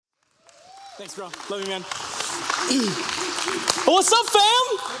Thanks, bro. Love you, man. What's up,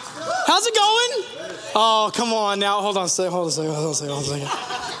 fam? How's it going? Oh, come on now. Hold on a second.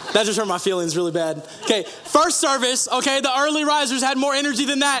 That just hurt my feelings really bad. Okay, first service, okay, the early risers had more energy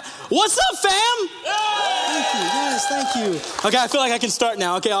than that. What's up, fam? Thank you. Yes, thank you. Okay, I feel like I can start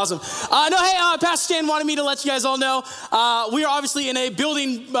now. Okay, awesome. Pastor Stan wanted me to let you guys all know we are obviously in a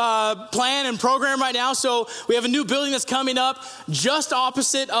building plan and program right now. So we have a new building that's coming up just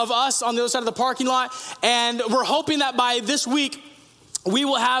opposite of us on the other side of the parking lot. And we're hoping that by this week, we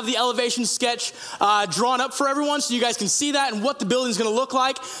will have the elevation sketch drawn up for everyone so you guys can see that and what the building's going to look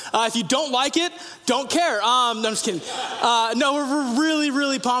like. If you don't like it, don't care. No, I'm just kidding. No, we're really,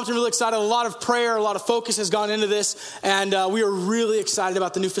 really pumped and really excited. A lot of prayer, a lot of focus has gone into this, and we are really excited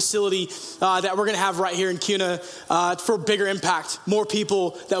about the new facility that we're going to have right here in Kuna for bigger impact, more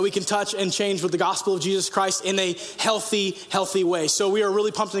people that we can touch and change with the gospel of Jesus Christ in a healthy way. So we are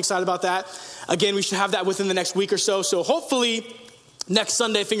really pumped and excited about that. Again, we should have that within the next week or so. So hopefully, next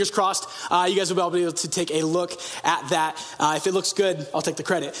Sunday, fingers crossed, you guys will be able to take a look at that. If it looks good, I'll take the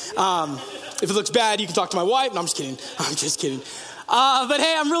credit. If it looks bad, you can talk to my wife. No, I'm just kidding. But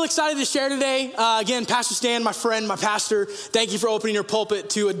hey, I'm really excited to share today. Again, Pastor Stan, my friend, my pastor, thank you for opening your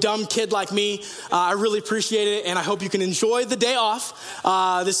pulpit to a dumb kid like me. I really appreciate it, and I hope you can enjoy the day off.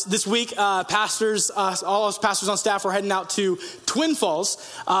 This week, all of us pastors on staff are heading out to Twin Falls.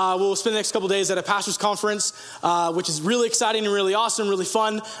 We'll spend the next couple of days at a pastor's conference, which is really exciting and really awesome, really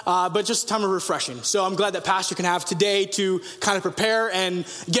fun, but just a time of refreshing. So I'm glad that Pastor can have today to kind of prepare and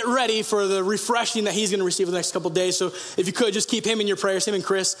get ready for the refreshing that he's going to receive in the next couple of days. So if you could, just keep him in your prayers, him and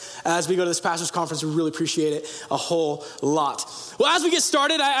Chris, as we go to this pastor's conference. We really appreciate it a whole lot. Well, as we get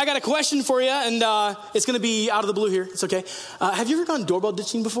started, I got a question for you, and it's going to be out of the blue here. It's okay. Have you ever gone doorbell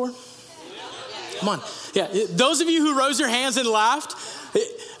ditching before? Come on. Yeah. Those of you who rose your hands and laughed,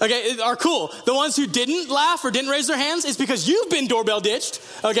 okay, are cool. The ones who didn't laugh or didn't raise their hands, it's because you've been doorbell ditched,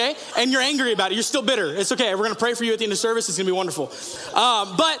 okay? And you're angry about it. You're still bitter. It's okay. We're going to pray for you at the end of service. It's going to be wonderful.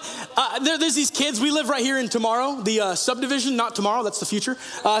 There's these kids. We live right here in Tomorrow, the subdivision, not tomorrow. That's the future.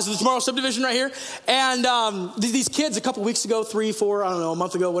 So the Tomorrow subdivision right here. And these kids a couple weeks ago, 3, 4, I don't know, a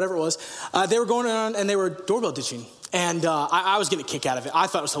month ago, whatever it was, they were going on and they were doorbell ditching. And I was getting a kick out of it. I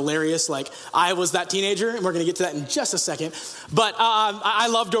thought it was hilarious. Like, I was that teenager, and we're going to get to that in just a second. But I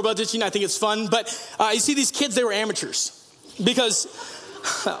love doorbell ditching. I think it's fun. But you see, these kids, they were amateurs. Because,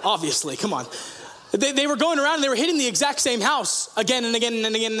 obviously, come on. They were going around, and they were hitting the exact same house again and again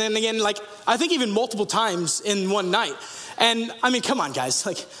and again and again. Like, I think even multiple times in one night. And, I mean, come on, guys.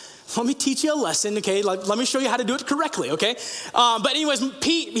 Like, let me teach you a lesson, okay? Like, let me show you how to do it correctly, okay? But anyways,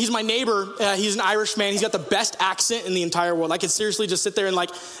 Pete, he's my neighbor. He's an Irish man. He's got the best accent in the entire world. I could seriously just sit there and,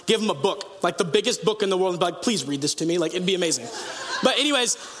 like, give him a book, like the biggest book in the world, and be like, please read this to me. Like, it'd be amazing. But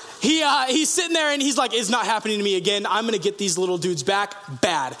anyways, he's sitting there, and he's like, it's not happening to me again. I'm going to get these little dudes back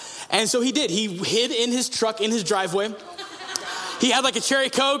bad. And so he did. He hid in his truck in his driveway. He had like a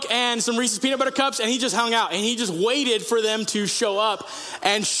cherry Coke and some Reese's peanut butter cups, and he just hung out, and he just waited for them to show up.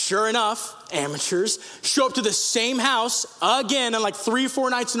 And sure enough, amateurs show up to the same house again, and like 3 or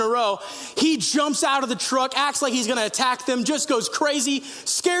 4 nights in a row. He jumps out of the truck, acts like he's going to attack them, just goes crazy,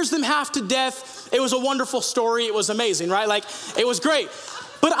 scares them half to death. It was a wonderful story. It was amazing, right? Like, it was great.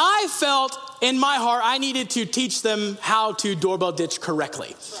 But I felt in my heart I needed to teach them how to doorbell ditch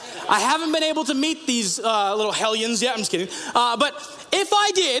correctly. I haven't been able to meet these little hellions yet. I'm just kidding. But if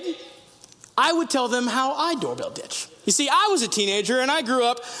I did, I would tell them how I doorbell ditch. You see, I was a teenager, and I grew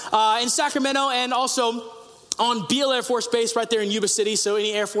up in Sacramento and also on Beale Air Force Base right there in Yuba City. So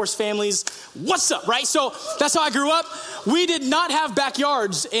any Air Force families, what's up, right? So that's how I grew up. We did not have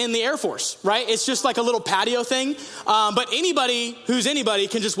backyards in the Air Force, right? It's just like a little patio thing. But anybody who's anybody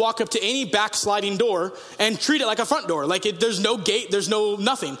can just walk up to any backsliding door and treat it like a front door. Like, there's no gate, there's no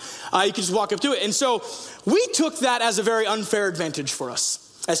nothing. You can just walk up to it. And so we took that as a very unfair advantage for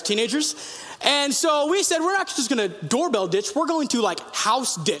us as teenagers. And so we said, we're not just going to doorbell ditch. We're going to, like,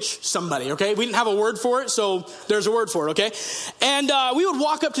 house ditch somebody, okay? We didn't have a word for it, so there's a word for it, okay? And we would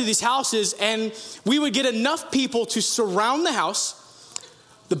walk up to these houses, and we would get enough people to surround the house,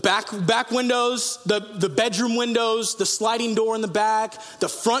 the back windows, the bedroom windows, the sliding door in the back, the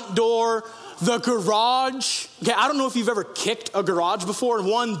front door, the garage. Okay, I don't know if you've ever kicked a garage before.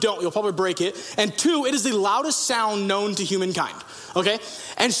 1, don't. You'll probably break it. And 2, it is the loudest sound known to humankind. Okay?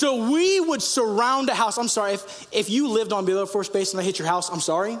 And so we would surround a house. I'm sorry, if you lived on Beale Air Force Base and I hit your house, I'm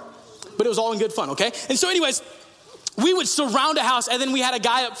sorry. But it was all in good fun, okay? And so anyways, we would surround a house, and then we had a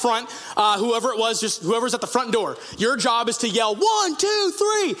guy up front, whoever it was, just whoever's at the front door. Your job is to yell 1, 2,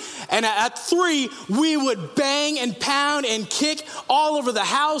 3. And at 3, we would bang and pound and kick all over the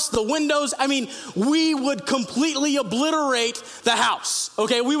house, the windows. I mean, we would completely obliterate the house,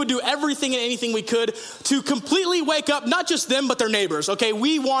 okay? We would do everything and anything we could to completely wake up, not just them, but their neighbors, okay?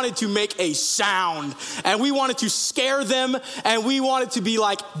 We wanted to make a sound, and we wanted to scare them, and we wanted to be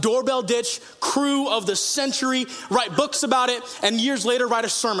like Doorbell Ditch, crew of the century, write books about it, and years later write a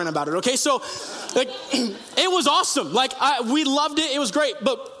sermon about it, okay? So like, it was awesome. Like, we loved it. It was great.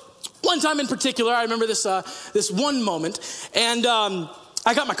 But one time in particular, I remember this one moment, and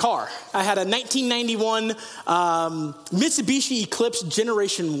I got my car. I had a 1991 Mitsubishi Eclipse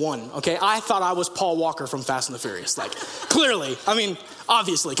Generation 1, okay? I thought I was Paul Walker from Fast and the Furious, like, clearly. I mean,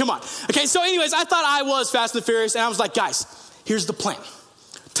 obviously, come on. Okay, so anyways, I thought I was Fast and the Furious, and I was like, guys, here's the plan.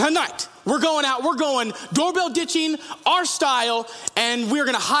 Tonight, we're going doorbell ditching our style, and we're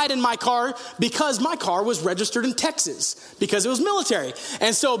gonna hide in my car because my car was registered in Texas because it was military.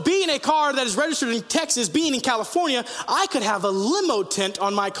 And so being a car that is registered in Texas, being in California, I could have a limo tent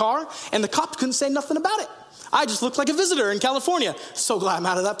on my car and the cops couldn't say nothing about it. I just looked like a visitor in California. So glad I'm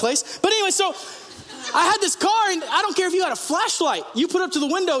out of that place. But anyway, so I had this car, and I don't care if you had a flashlight, you put up to the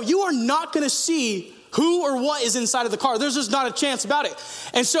window, you are not gonna see who or what is inside of the car. There's just not a chance about it.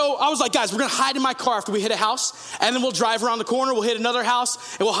 And so I was like, guys, we're gonna hide in my car after we hit a house, and then we'll drive around the corner, we'll hit another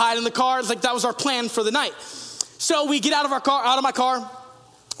house, and we'll hide in the car. It's like that was our plan for the night. So we get out of my car,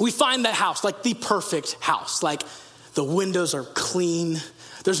 we find that house, like the perfect house. Like the windows are clean,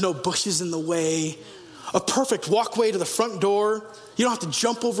 there's no bushes in the way, a perfect walkway to the front door. You don't have to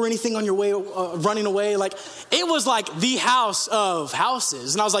jump over anything on your way, running away. Like, it was like the house of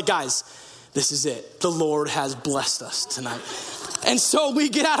houses. And I was like, guys, this is it. The Lord has blessed us tonight. And so we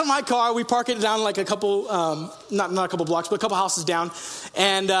get out of my car, we park it down like a couple, not a couple blocks, but a couple houses down.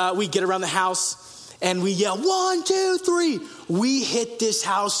 And we get around the house and we yell, 1, 2, 3. We hit this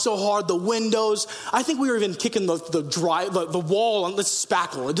house so hard, the windows. I think we were even kicking the wall on the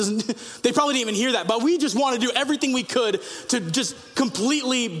spackle. They probably didn't even hear that, but we just wanted to do everything we could to just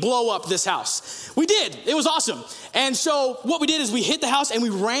completely blow up this house. We did. It was awesome. And so what we did is we hit the house and we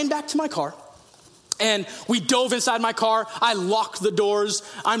ran back to my car. And we dove inside my car. I locked the doors.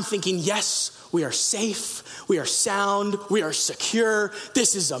 I'm thinking, yes, we are safe. We are sound. We are secure.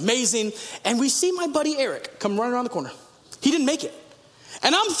 This is amazing. And we see my buddy Eric come running around the corner. He didn't make it.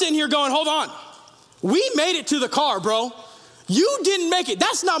 And I'm sitting here going, hold on. We made it to the car, bro. You didn't make it.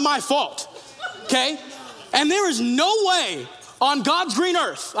 That's not my fault. Okay? And there is no way on God's green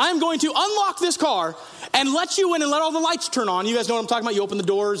earth I am going to unlock this car and let you in and let all the lights turn on. You guys know what I'm talking about? You open the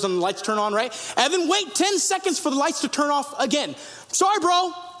doors and the lights turn on, right? And then wait 10 seconds for the lights to turn off again. Sorry,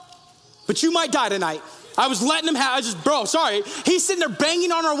 bro, but you might die tonight. I was letting him have, bro, sorry. He's sitting there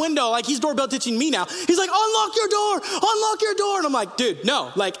banging on our window like he's doorbell ditching me now. He's like, unlock your door. And I'm like, dude,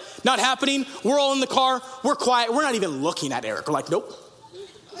 no, like, not happening. We're all in the car. We're quiet. We're not even looking at Eric. We're like, nope.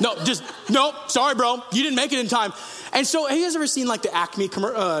 Nope. Sorry, bro. You didn't make it in time. And so, have you guys ever seen like the Acme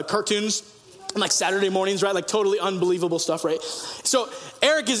cartoons? And like Saturday mornings, right? Like totally unbelievable stuff, right? So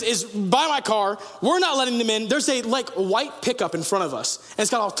Eric is by my car. We're not letting them in. There's a like white pickup in front of us. And it's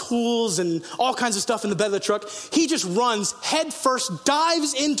got all tools and all kinds of stuff in the bed of the truck. He just runs head first,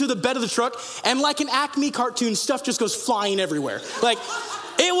 dives into the bed of the truck. And like an Acme cartoon, stuff just goes flying everywhere. Like,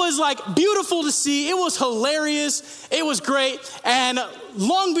 it was like beautiful to see. It was hilarious. It was great. And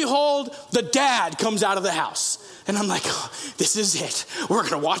long behold, the dad comes out of the house. And I'm like, oh, this is it. We're going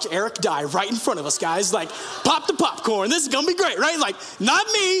to watch Eric die right in front of us, guys. Like, pop the popcorn. This is going to be great, right? Like, not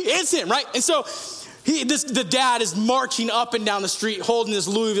me, it's him, right? And so the dad is marching up and down the street holding this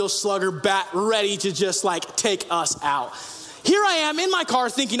Louisville Slugger bat ready to just like take us out. Here I am in my car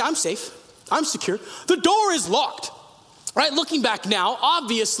thinking I'm safe. I'm secure. The door is locked. Right, looking back now,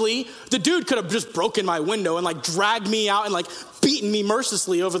 obviously, the dude could have just broken my window and like dragged me out and like beaten me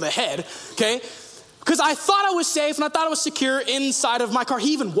mercilessly over the head, okay? Because I thought I was safe and I thought I was secure inside of my car.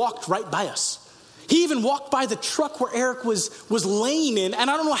 He even walked right by us. He even walked by the truck where Eric was laying in, and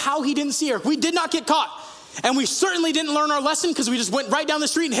I don't know how he didn't see Eric. We did not get caught. And we certainly didn't learn our lesson because we just went right down the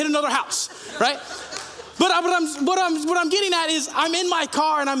street and hit another house, right? But what I'm getting at is I'm in my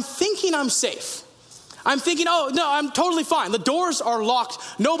car and I'm thinking I'm safe. I'm thinking, oh, no, I'm totally fine. The doors are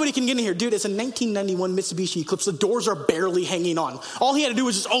locked. Nobody can get in here. Dude, it's a 1991 Mitsubishi Eclipse. The doors are barely hanging on. All he had to do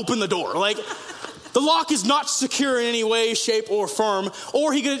was just open the door. Like, the lock is not secure in any way, shape, or form.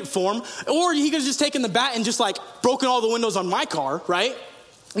 Or he could have just taken the bat and just like broken all the windows on my car, right?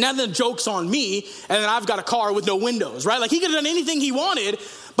 Now the joke's on me, and then I've got a car with no windows, right? Like he could have done anything he wanted,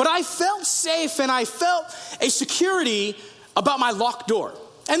 but I felt safe and I felt a security about my locked door.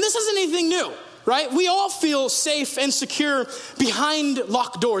 And this isn't anything new, right? We all feel safe and secure behind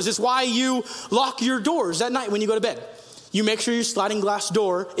locked doors. It's why you lock your doors at night when you go to bed. You make sure your sliding glass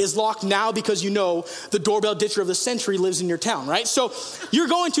door is locked now because you know the doorbell ditcher of the century lives in your town, right? So you're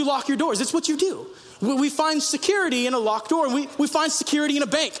going to lock your doors. It's what you do. We find security in a locked door. We find security in a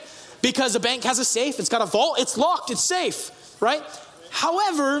bank because a bank has a safe. It's got a vault. It's locked. It's safe, right?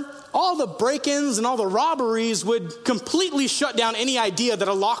 However, all the break-ins and all the robberies would completely shut down any idea that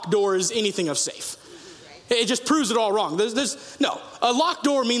a locked door is anything of safe. It just proves it all wrong. No, a locked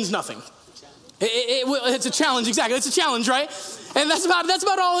door means nothing. It's a challenge, exactly. It's a challenge, right? And that's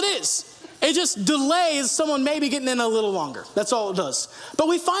about all it is. It just delays someone maybe getting in a little longer. That's all it does. But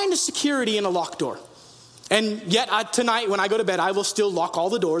we find a security in a locked door. And yet tonight when I go to bed, I will still lock all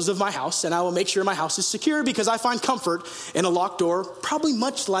the doors of my house and I will make sure my house is secure because I find comfort in a locked door, probably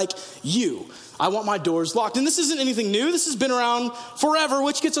much like you. I want my doors locked. And this isn't anything new. This has been around forever,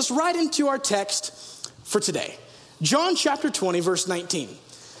 which gets us right into our text for today. John chapter 20, verse 19.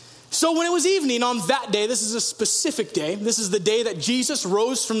 So when it was evening on that day, this is a specific day. This is the day that Jesus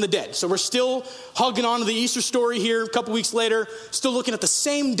rose from the dead. So we're still hugging on to the Easter story here a couple weeks later, still looking at the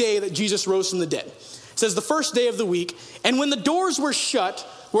same day that Jesus rose from the dead. It says the first day of the week, and when the doors were shut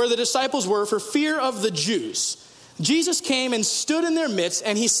where the disciples were for fear of the Jews, Jesus came and stood in their midst,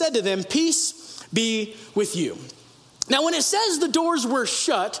 and he said to them, "Peace be with you." Now when it says the doors were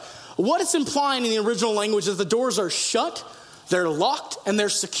shut, what it's implying in the original language is the doors are shut, they're locked, and they're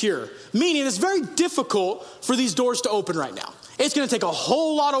secure. Meaning it's very difficult for these doors to open right now. It's going to take a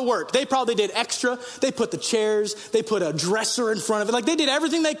whole lot of work. They probably did extra. They put the chairs, they put a dresser in front of it. Like they did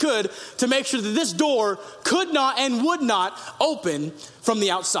everything they could to make sure that this door could not and would not open from the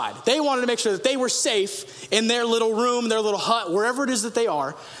outside. They wanted to make sure that they were safe in their little room, their little hut, wherever it is that they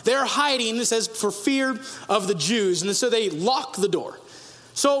are. They're hiding, it says, for fear of the Jews. And so they lock the door.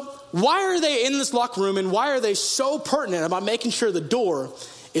 So why are they in this locked room and why are they so pertinent about making sure the door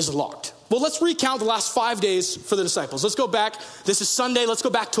is locked? Well, let's recount the last 5 days for the disciples. Let's go back. This is Sunday. Let's go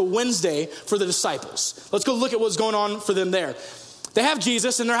back to Wednesday for the disciples. Let's go look at what's going on for them there. They have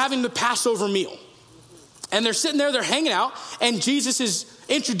Jesus and they're having the Passover meal. And they're sitting there, they're hanging out, and Jesus is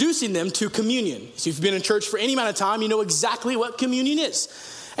introducing them to communion. So if you've been in church for any amount of time, you know exactly what communion is.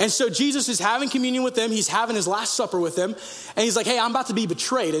 And so Jesus is having communion with them. He's having his last supper with them. And he's like, hey, I'm about to be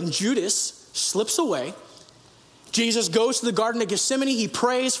betrayed. And Judas slips away. Jesus goes to the Garden of Gethsemane. He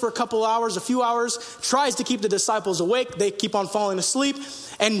prays for a few hours, tries to keep the disciples awake. They keep on falling asleep.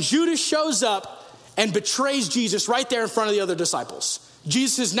 And Judas shows up and betrays Jesus right there in front of the other disciples.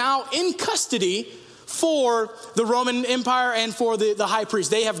 Jesus is now in custody for the Roman Empire and for the high priest.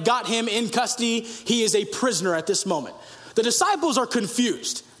 They have got him in custody. He is a prisoner at this moment. The disciples are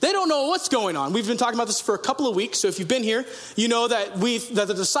confused. They don't know what's going on. We've been talking about this for a couple of weeks. So if you've been here, you know that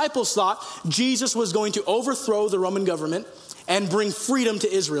the disciples thought Jesus was going to overthrow the Roman government and bring freedom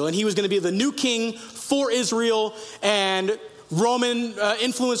to Israel. And he was going to be the new king for Israel, and Roman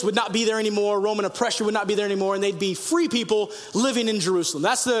influence would not be there anymore. Roman oppression would not be there anymore. And they'd be free people living in Jerusalem.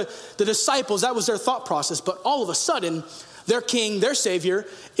 That's the disciples. That was their thought process. But all of a sudden, their king, their savior,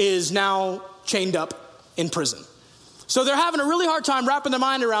 is now chained up in prison. So they're having a really hard time wrapping their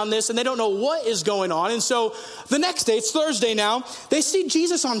mind around this, and they don't know what is going on. And so the next day, it's Thursday now, they see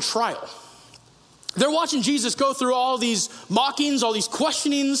Jesus on trial. They're watching Jesus go through all these mockings, all these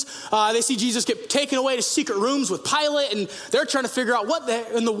questionings. They see Jesus get taken away to secret rooms with Pilate, and they're trying to figure out what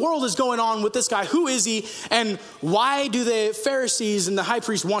in the world is going on with this guy. Who is he? And why do the Pharisees and the high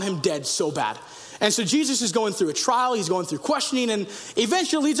priest want him dead so bad? And so Jesus is going through a trial. He's going through questioning, and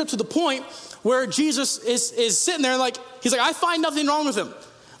eventually leads up to the point where Jesus is sitting there and he's like, I find nothing wrong with him,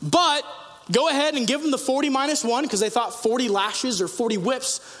 but go ahead and give him the 40 minus 1, because they thought 40 lashes or 40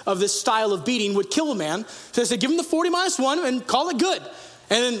 whips of this style of beating would kill a man. So they said, give him the 40 minus 1 and call it good,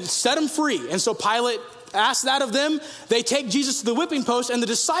 and then set him free. And so Pilate asked that of them. They take Jesus to the whipping post, and the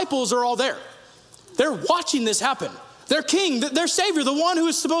disciples are all there. They're watching this happen. Their king, their savior, the one who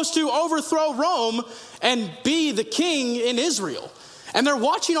is supposed to overthrow Rome and be the king in Israel. And they're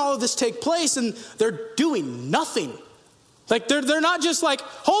watching all of this take place, and they're doing nothing. They're not just like,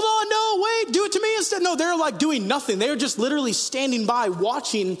 hold on, no, wait, do it to me instead. No, they're doing nothing. They're just literally standing by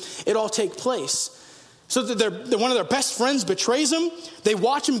watching it all take place. So that one of their best friends betrays him. They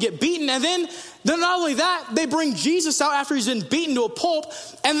watch him get beaten. And then not only that, they bring Jesus out after he's been beaten to a pulp,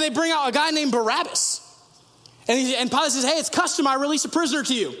 and they bring out a guy named Barabbas. And Pilate says, hey, it's custom, I release a prisoner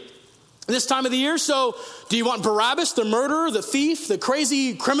to you. this time of the year. So do you want Barabbas, the murderer, the thief, the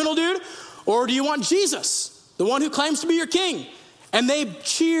crazy criminal dude? Or do you want Jesus, the one who claims to be your king? And they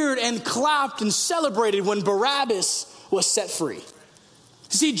cheered and clapped and celebrated when Barabbas was set free.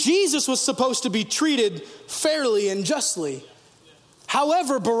 See, Jesus was supposed to be treated fairly and justly.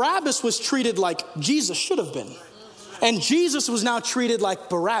 However, Barabbas was treated like Jesus should have been. And Jesus was now treated like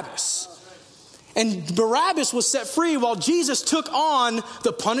Barabbas. And Barabbas was set free while Jesus took on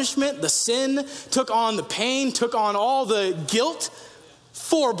the punishment, the sin, took on the pain, took on all the guilt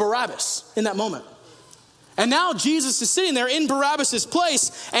for Barabbas in that moment. And now Jesus is sitting there in Barabbas'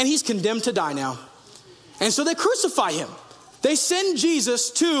 place, and he's condemned to die now. And so they crucify him. They send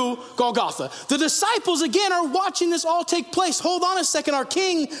Jesus to Golgotha. The disciples, again, are watching this all take place. Hold on a second. Our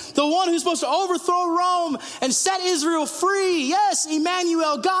king, the one who's supposed to overthrow Rome and set Israel free, yes,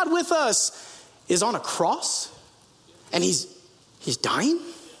 Emmanuel, God with us, is on a cross. And he's dying.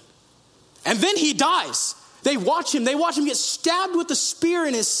 And then he dies. They watch him get stabbed with the spear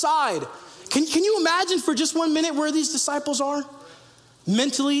in his side. Can you imagine for just 1 minute where these disciples are?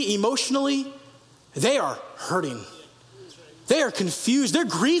 Mentally, emotionally, they are hurting. They are confused. They're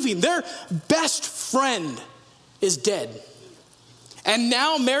grieving. Their best friend is dead. And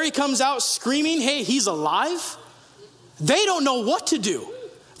now Mary comes out screaming, hey, he's alive. They don't know what to do.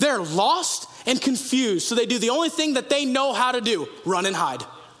 They're lost and confused. So they do the only thing that they know how to do, run and hide.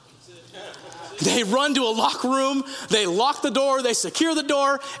 They run to a locked room, they lock the door, they secure the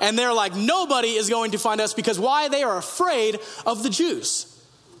door, and they're like, nobody is going to find us, because why? They are afraid of the Jews.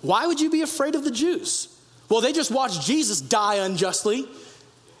 Why would you be afraid of the Jews? Well, they just watched Jesus die unjustly.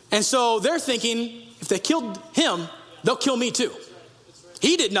 And so they're thinking, if they killed him, they'll kill me too.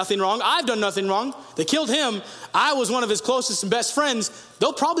 He did nothing wrong. I've done nothing wrong. They killed him. I was one of his closest and best friends.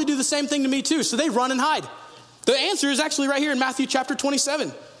 They'll probably do the same thing to me too. So they run and hide. The answer is actually right here in Matthew chapter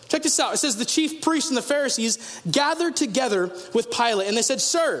 27. Check this out. It says the chief priests and the Pharisees gathered together with Pilate, and they said,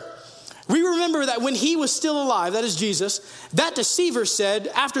 Sir, we remember that when he was still alive, that is Jesus, that deceiver said,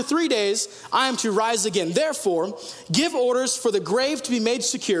 after 3 days, I am to rise again. Therefore, give orders for the grave to be made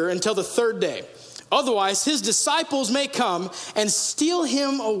secure until the 3rd day. Otherwise, his disciples may come and steal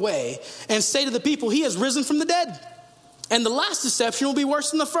him away and say to the people, he has risen from the dead. And the last deception will be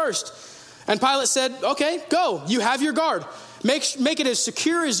worse than the first. And Pilate said, okay, go. You have your guard. Make it as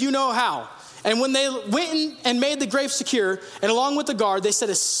secure as you know how. And when they went in and made the grave secure, and along with the guard, they set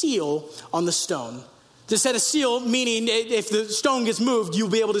a seal on the stone. They set a seal, meaning if the stone gets moved, you'll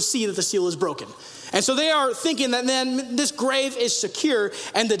be able to see that the seal is broken. And so they are thinking that then this grave is secure,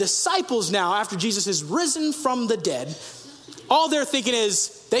 and the disciples now, after Jesus is risen from the dead, all they're thinking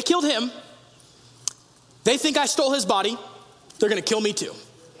is, they killed him. They think I stole his body. They're going to kill me too.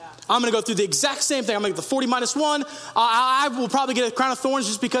 I'm going to go through the exact same thing. I'm going to get the 40 minus 1. I will probably get a crown of thorns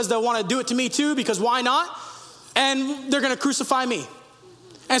just because they'll want to do it to me too, because why not? And they're going to crucify me.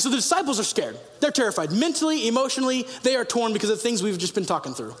 And so the disciples are scared. They're terrified. Mentally, emotionally, they are torn because of the things we've just been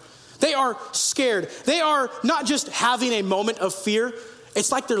talking through. They are scared. They are not just having a moment of fear.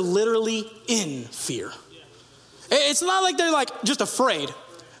 It's like they're literally in fear. It's not like they're like just afraid.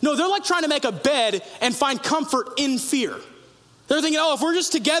 No, they're like trying to make a bed and find comfort in fear. They're thinking, if we're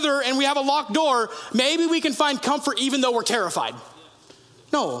just together and we have a locked door, maybe we can find comfort even though we're terrified.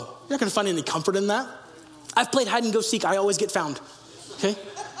 No, you're not going to find any comfort in that. I've played hide and go seek. I always get found. Okay?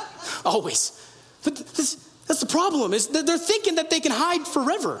 Always. But that's the problem, is that they're thinking that they can hide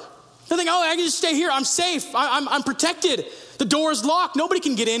forever. They're thinking, I can just stay here. I'm safe. I'm protected. The door is locked. Nobody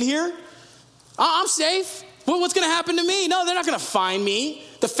can get in here. I'm safe. What's going to happen to me? No, they're not going to find me.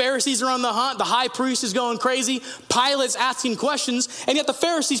 The Pharisees are on the hunt. The high priest is going crazy. Pilate's asking questions. And yet the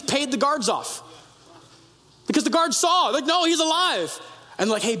Pharisees paid the guards off. Because the guards saw, like, no, he's alive. And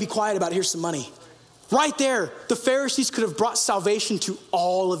they're like, hey, be quiet about it. Here's some money. Right there, the Pharisees could have brought salvation to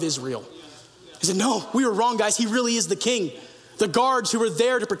all of Israel. He said, no, we were wrong, guys. He really is the king. The guards who were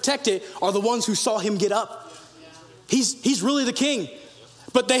there to protect it are the ones who saw him get up. He's really the king.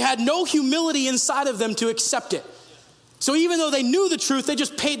 But they had no humility inside of them to accept it. So even though they knew the truth, they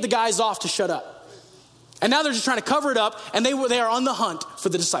just paid the guys off to shut up. And now they're just trying to cover it up, and they are on the hunt for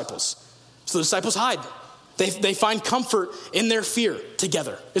the disciples. So the disciples hide. They find comfort in their fear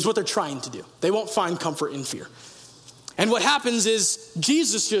together, is what they're trying to do. They won't find comfort in fear. And what happens is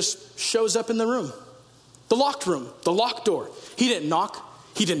Jesus just shows up in the room. The locked room, the locked door. He didn't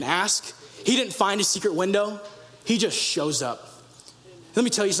knock. He didn't ask. He didn't find a secret window. He just shows up. Let me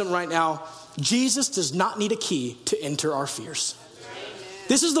tell you something right now. Jesus does not need a key to enter our fears.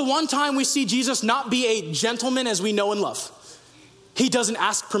 This is the one time we see Jesus not be a gentleman as we know and love. He doesn't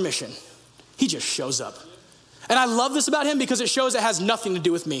ask permission. He just shows up. And I love this about him because it shows it has nothing to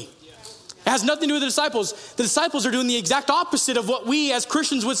do with me. has nothing to do with the disciples. The disciples are doing the exact opposite of what we as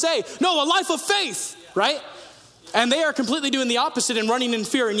Christians would say. No, a life of faith, right? And they are completely doing the opposite and running in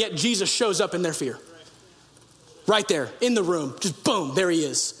fear, and yet Jesus shows up in their fear. Right there, in the room, just boom, there he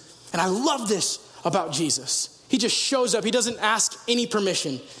is. And I love this about Jesus. He just shows up. He doesn't ask any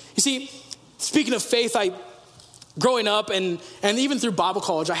permission. You see, speaking of faith, growing up and even through Bible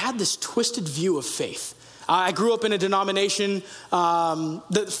college, I had this twisted view of faith. I grew up in a denomination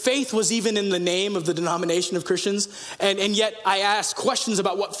that faith was even in the name of the denomination of Christians. And yet I asked questions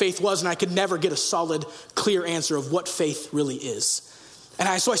about what faith was, and I could never get a solid, clear answer of what faith really is.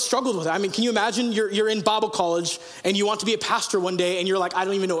 And so I struggled with it. I mean, can you imagine you're in Bible college and you want to be a pastor one day and you're like, I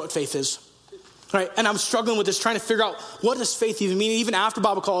don't even know what faith is. Right? And I'm struggling with this, trying to figure out what does faith even mean? Even after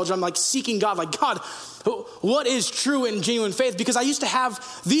Bible college, I'm like seeking God, like, God, what is true and genuine faith? Because I used to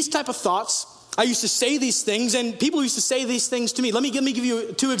have these type of thoughts. I used to say these things, and people used to say these things to me. Let me give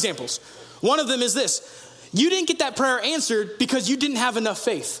you 2 examples. One of them is this. You didn't get that prayer answered because you didn't have enough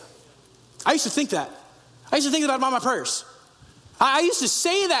faith. I used to think that. I used to think that about my prayers. I used to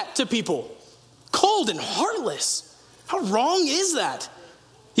say that to people. Cold and heartless. How wrong is that?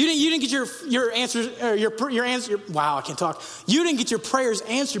 You didn't get your answers, or your answer. Wow, I can't talk. You didn't get your prayers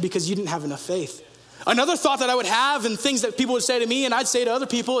answered because you didn't have enough faith. Another thought that I would have, and things that people would say to me and I'd say to other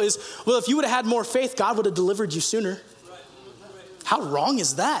people is, well, if you would have had more faith, God would have delivered you sooner. How wrong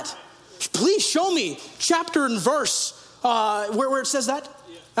is that? Please show me chapter and verse where it says that.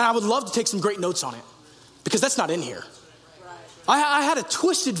 And I would love to take some great notes on it, because that's not in here. I had a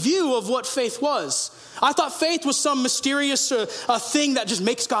twisted view of what faith was. I thought faith was some mysterious thing that just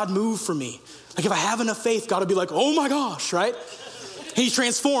makes God move for me. Like if I have enough faith, God will be like, oh my gosh, right? He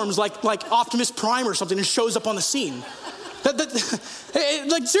transforms like Optimus Prime or something and shows up on the scene.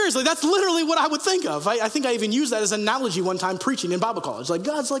 Like seriously, that's literally what I would think of. I think I even used that as an analogy one time preaching in Bible college. Like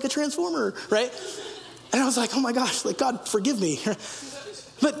God's like a transformer, right? And I was like, oh my gosh, like God, forgive me.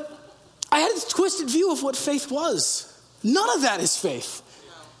 But I had this twisted view of what faith was. None of that is faith.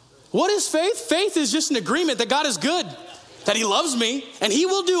 What is faith? Faith is just an agreement that God is good, that he loves me, and he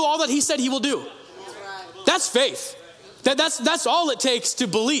will do all that he said he will do. That's faith. That's all it takes to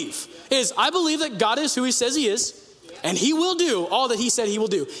believe, is I believe that God is who he says he is, and he will do all that he said he will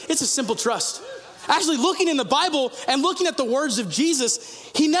do. It's a simple trust. Actually, looking in the Bible and looking at the words of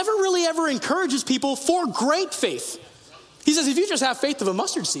Jesus, he never really ever encourages people for great faith. He says, if you just have faith of a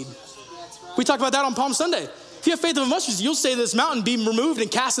mustard seed. We talked about that on Palm Sunday. If you have faith of a mustard seed, you'll say this mountain be removed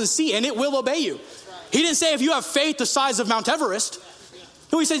and cast in the sea, and it will obey you. He didn't say if you have faith the size of Mount Everest.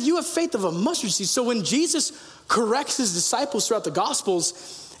 No, he said you have faith of a mustard seed. So when Jesus corrects his disciples throughout the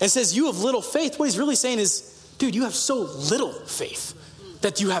Gospels and says you have little faith, what he's really saying is, dude, you have so little faith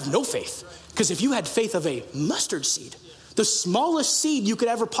that you have no faith. Because if you had faith of a mustard seed, the smallest seed you could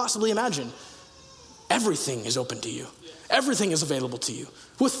ever possibly imagine, everything is open to you. Everything is available to you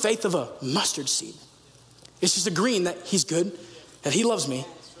with faith of a mustard seed. It's just agreeing that he's good, that he loves me.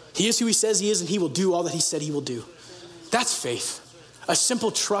 He is who he says he is, and he will do all that he said he will do. That's faith. A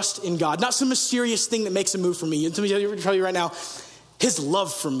simple trust in God, not some mysterious thing that makes him move for me. Let me tell you right now, his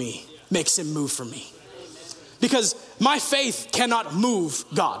love for me makes him move for me. Because my faith cannot move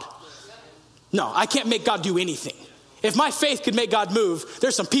God. No, I can't make God do anything. If my faith could make God move,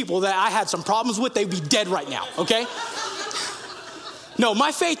 there's some people that I had some problems with, they'd be dead right now, okay? No,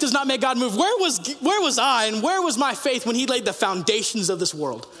 my faith does not make God move. Where was I and where was my faith when he laid the foundations of this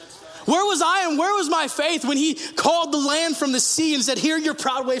world? Where was I and where was my faith when he called the land from the sea and said, here, your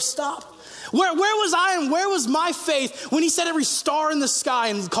proud waves stop? Where was I and where was my faith when he set every star in the sky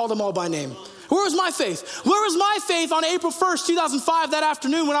and called them all by name? Where was my faith? Where was my faith on April 1st, 2005, that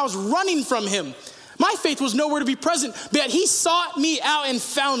afternoon when I was running from him? My faith was nowhere to be present, but he sought me out and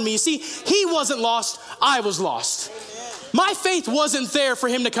found me. See, he wasn't lost, I was lost. My faith wasn't there for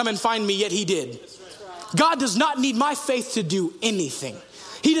him to come and find me, yet he did. God does not need my faith to do anything.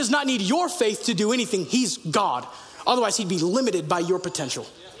 He does not need your faith to do anything. He's God. Otherwise, he'd be limited by your potential.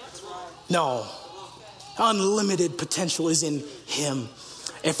 No. Unlimited potential is in him.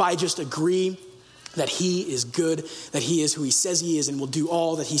 If I just agree that he is good, that he is who he says he is, and will do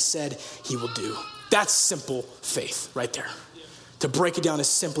all that he said he will do. That's simple faith right there. To break it down as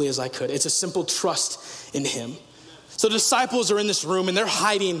simply as I could. It's a simple trust in him. So the disciples are in this room and they're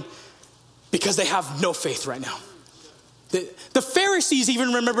hiding because they have no faith right now. The Pharisees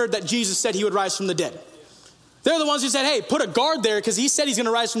even remembered that Jesus said he would rise from the dead. They're the ones who said, hey, put a guard there because he said he's going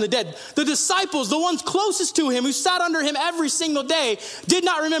to rise from the dead. The disciples, the ones closest to him who sat under him every single day, did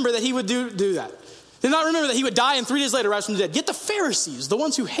not remember that he would do that. Did not remember that he would die and 3 days later rise from the dead. Yet the Pharisees, the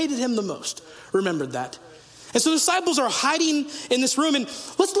ones who hated him the most, remembered that. And so the disciples are hiding in this room. And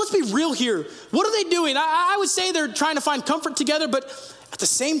let's be real here. What are they doing? I would say they're trying to find comfort together, but at the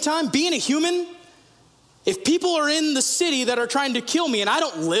same time, being a human, if people are in the city that are trying to kill me, and I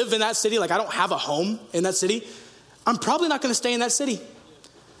don't live in that city, like I don't have a home in that city, I'm probably not going to stay in that city.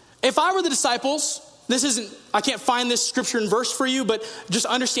 If I were the disciples, I can't find this scripture and verse for you, but just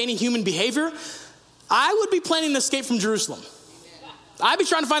understanding human behavior, I would be planning to escape from Jerusalem. I'd be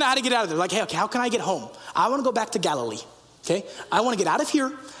trying to find out how to get out of there. Like, hey, okay, how can I get home? I want to go back to Galilee, okay? I want to get out of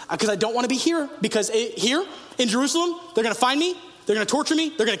here because I don't want to be here because here in Jerusalem, they're going to find me, they're going to torture me,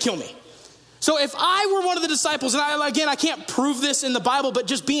 they're going to kill me. So if I were one of the disciples, and I can't prove this in the Bible, but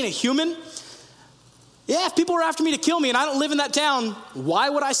just being a human, yeah, if people are after me to kill me and I don't live in that town, why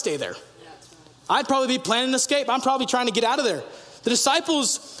would I stay there? I'd probably be planning an escape. I'm probably trying to get out of there. The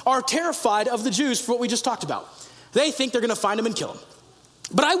disciples are terrified of the Jews for what we just talked about. They think they're going to find them and kill them.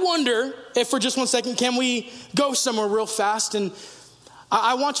 But I wonder if for just 1 second, can we go somewhere real fast? And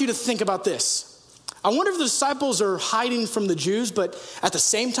I want you to think about this. I wonder if the disciples are hiding from the Jews, but at the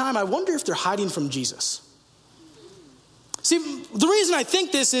same time, I wonder if they're hiding from Jesus. See, the reason I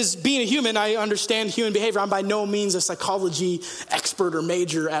think this is being a human, I understand human behavior. I'm by no means a psychology expert or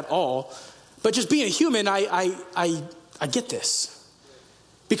major at all. But just being a human, I get this.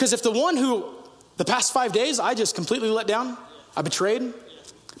 Because if the one who, the past 5 days, I just completely let down, I betrayed,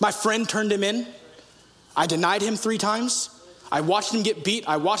 my friend turned him in, I denied him 3 times, I watched him get beat,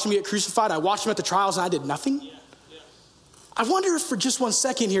 I watched him get crucified, I watched him at the trials, and I did nothing. I wonder if for just 1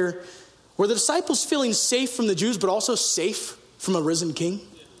 second here, were the disciples feeling safe from the Jews, but also safe from a risen king?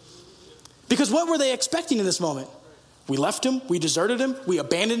 Because what were they expecting in this moment? We left him, we deserted him, we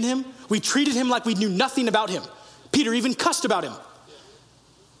abandoned him, we treated him like we knew nothing about him. Peter even cussed about him.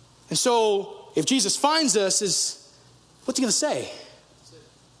 And so if Jesus finds us, what's he going to say?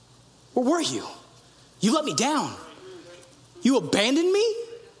 Where were you? You let me down. You abandoned me?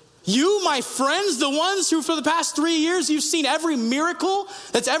 You, my friends, the ones who for the past 3 years, you've seen every miracle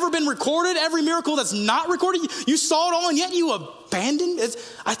that's ever been recorded, every miracle that's not recorded. You saw it all and yet you abandoned.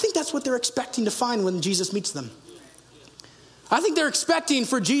 I think that's what they're expecting to find when Jesus meets them. I think they're expecting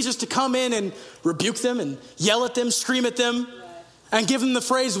for Jesus to come in and rebuke them and yell at them, scream at them, and give them the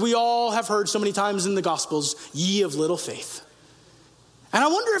phrase we all have heard so many times in the Gospels, ye of little faith. And I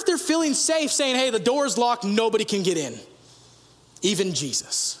wonder if they're feeling safe saying, hey, the door's locked, nobody can get in. Even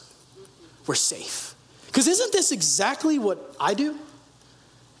Jesus. We're safe. Because isn't this exactly what I do?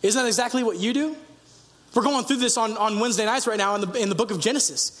 Isn't that exactly what you do? We're going through this on Wednesday nights right now in the book of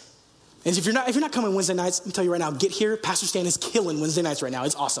Genesis. And if you're not coming Wednesday nights, let me tell you right now, get here. Pastor Stan is killing Wednesday nights right now.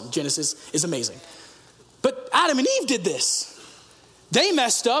 It's awesome. Genesis is amazing. But Adam and Eve did this. They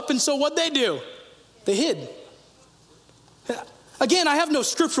messed up, and so what'd they do? They hid. Again, I have no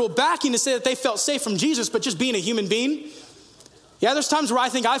scriptural backing to say that they felt safe from Jesus, but just being a human being. Yeah, there's times where I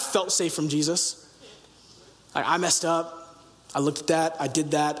think I've felt safe from Jesus. I messed up. I looked at that. I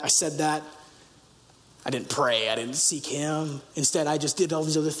did that. I said that. I didn't pray. I didn't seek him. Instead, I just did all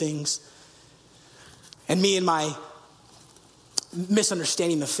these other things. And me and my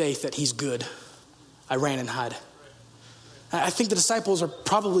misunderstanding the faith that he's good, I ran and hid. I think the disciples are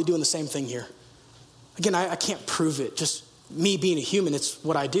probably doing the same thing here. Again, I can't prove it. Just me being a human, it's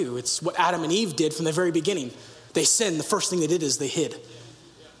what I do. It's what Adam and Eve did from the very beginning. They sinned. The first thing they did is they hid.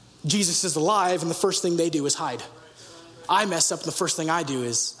 Jesus is alive, and the first thing they do is hide. I mess up, and the first thing I do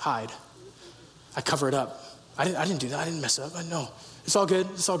is hide. I cover it up. I didn't do that. I didn't mess up. No, it's all good.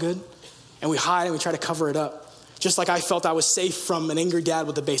 It's all good. And we hide and we try to cover it up. Just like I felt I was safe from an angry dad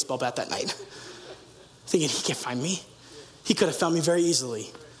with a baseball bat that night. Thinking he can't find me. He could have found me very easily.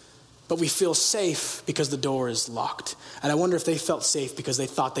 But we feel safe because the door is locked. And I wonder if they felt safe because they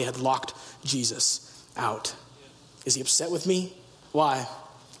thought they had locked Jesus out. Is he upset with me? Why?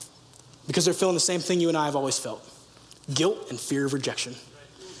 Because they're feeling the same thing you and I have always felt. Guilt and fear of rejection.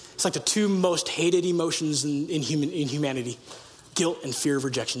 It's like the two most hated emotions in humanity. Guilt and fear of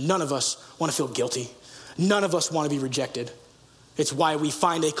rejection. None of us want to feel guilty. None of us want to be rejected. It's why we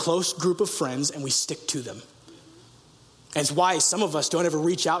find a close group of friends and we stick to them. And it's why some of us don't ever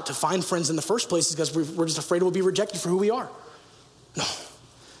reach out to find friends in the first place, is because we're just afraid we'll be rejected for who we are. No,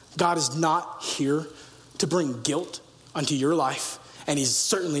 God is not here to bring guilt unto your life, and he's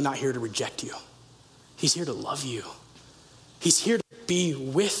certainly not here to reject you. He's here to love you. He's here to be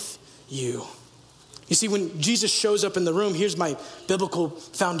with you. You see, when Jesus shows up in the room, here's my biblical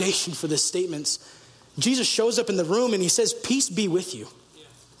foundation for this statement. Jesus shows up in the room and he says, peace be with you.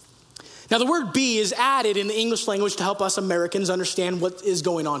 Now, the word be is added in the English language to help us Americans understand what is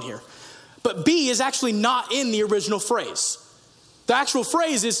going on here. But be is actually not in the original phrase. The actual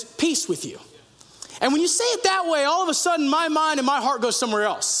phrase is peace with you. And when you say it that way, all of a sudden my mind and my heart goes somewhere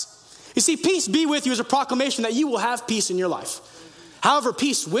else. You see, peace be with you is a proclamation that you will have peace in your life. However,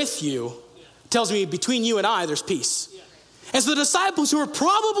 peace with you tells me between you and I, there's peace. And so the disciples who are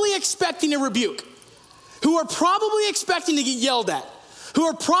probably expecting a rebuke, who are probably expecting to get yelled at, who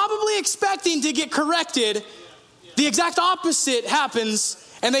are probably expecting to get corrected, the exact opposite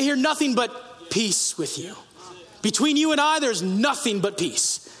happens, and they hear nothing but peace with you. Between you and I, there's nothing but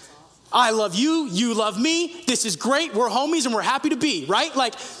peace. I love you, you love me, this is great, we're homies and we're happy to be, right?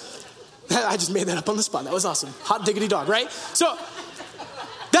 Like, I just made that up on the spot, that was awesome. Hot diggity dog, right? So,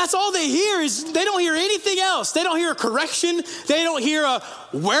 that's all they hear is, they don't hear anything else. They don't hear a correction. They don't hear a,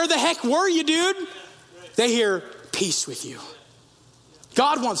 where the heck were you, dude? They hear peace with you.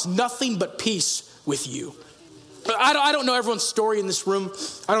 God wants nothing but peace with you. I don't know everyone's story in this room.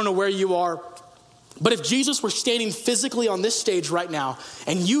 I don't know where you are. But if Jesus were standing physically on this stage right now,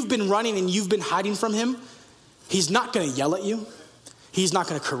 and you've been running and you've been hiding from him, he's not going to yell at you. He's not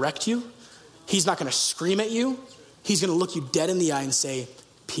going to correct you. He's not going to scream at you. He's going to look you dead in the eye and say,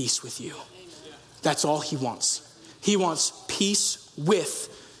 peace with you. That's all he wants. He wants peace with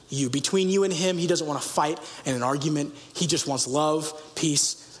you. Between you and him, he doesn't want to fight in an argument. He just wants love,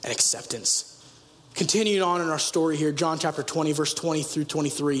 peace, and acceptance. Continuing on in our story here, John chapter 20, verse 20 through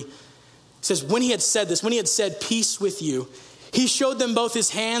 23. It says, when he had said this, when he had said peace with you, he showed them both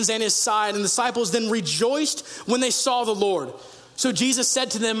his hands and his side, and the disciples then rejoiced when they saw the Lord. So Jesus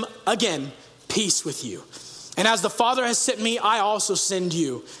said to them again, peace with you. And as the Father has sent me, I also send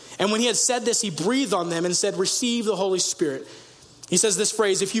you. And when he had said this, he breathed on them and said, receive the Holy Spirit. He says this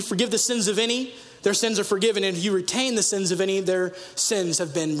phrase, if you forgive the sins of any, their sins are forgiven. And if you retain the sins of any, their sins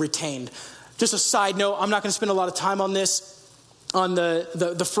have been retained. Just a side note, I'm not going to spend a lot of time on this, on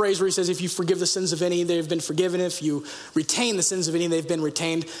the phrase where he says, if you forgive the sins of any, they've been forgiven. If you retain the sins of any, they've been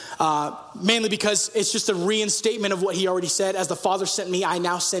retained. Mainly because it's just a reinstatement of what he already said. As the Father sent me, I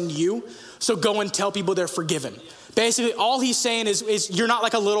now send you. So go and tell people they're forgiven. Basically, all he's saying is you're not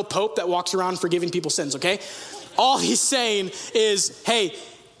like a little pope that walks around forgiving people's sins, okay? All he's saying is, hey,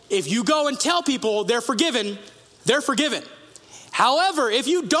 if you go and tell people they're forgiven, they're forgiven. However, if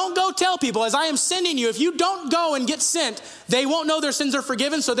you don't go tell people, as I am sending you, if you don't go and get sent, they won't know their sins are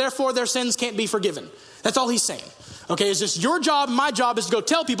forgiven, so therefore their sins can't be forgiven. That's all he's saying. Okay, it's just your job, my job is to go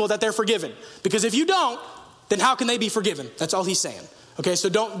tell people that they're forgiven. Because if you don't, then how can they be forgiven? That's all he's saying. Okay, so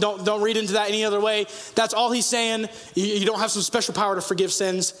don't read into that any other way. That's all he's saying. You don't have some special power to forgive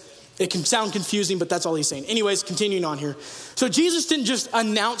sins. It can sound confusing, but that's all he's saying. Anyways, continuing on here. So Jesus didn't just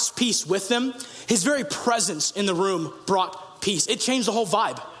announce peace with them. His very presence in the room brought peace. It changed the whole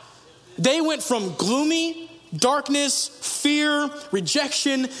vibe. They went from gloomy, darkness, fear,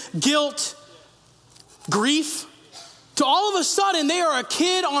 rejection, guilt, grief, to all of a sudden they are a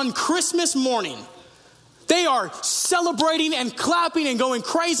kid on Christmas morning. They are celebrating and clapping and going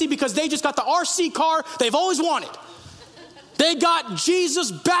crazy because they just got the RC car they've always wanted. They got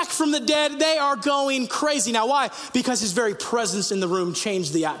Jesus back from the dead. They are going crazy. Now why? Because his very presence in the room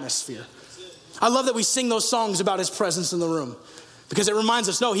changed the atmosphere. I love that we sing those songs about his presence in the room because it reminds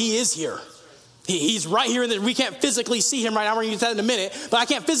us, no, he is here. He's right here. We can't physically see him right now. We're going to get that in a minute, but I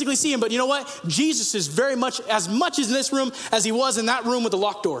can't physically see him. But you know what? Jesus is very much as in this room as he was in that room with the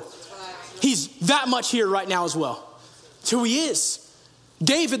locked door. He's that much here right now as well. It's who he is.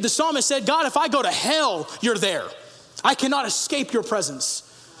 David, the psalmist, said, God, if I go to hell, you're there. I cannot escape your presence.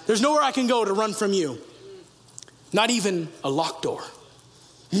 There's nowhere I can go to run from you. Not even a locked door.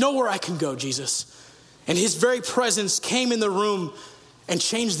 Nowhere I can go, Jesus. And his very presence came in the room and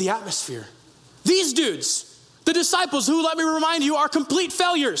changed the atmosphere. These dudes, the disciples who, let me remind you, are complete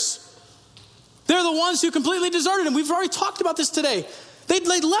failures. They're the ones who completely deserted him. We've already talked about this today. They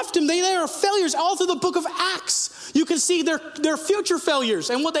left him. They are failures all through the book of Acts. You can see their future failures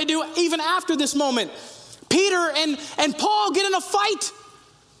and what they do even after this moment. Peter and Paul get in a fight.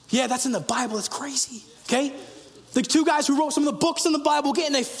 Yeah, that's in the Bible. It's crazy, okay? The two guys who wrote some of the books in the Bible get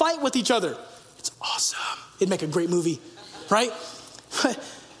in a fight with each other. It's awesome. It'd make a great movie, right?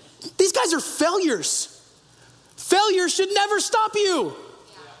 These guys are failures. Failures should never stop you.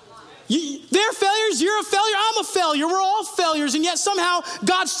 They're failures, you're a failure, I'm a failure. We're all failures, and yet somehow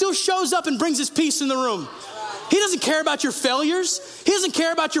God still shows up and brings his peace in the room. He doesn't care about your failures. He doesn't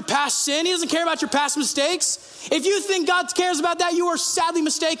care about your past sin. He doesn't care about your past mistakes. If you think God cares about that, you are sadly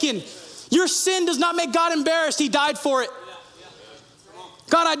mistaken. Your sin does not make God embarrassed. He died for it.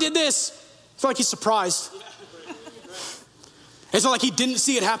 God, I did this. It's not like he's surprised. It's not like he didn't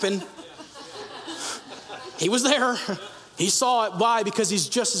see it happen. He was there. He saw it. Why? Because he's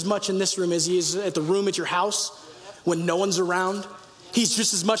just as much in this room as he is at the room at your house when no one's around. He's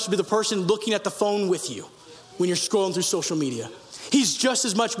just as much to be the person looking at the phone with you when you're scrolling through social media. He's just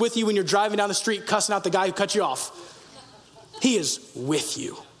as much with you when you're driving down the street cussing out the guy who cut you off. He is with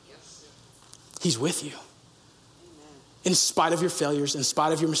you. He's with you. In spite of your failures, in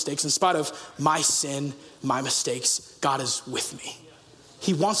spite of your mistakes, in spite of my sin, my mistakes, God is with me.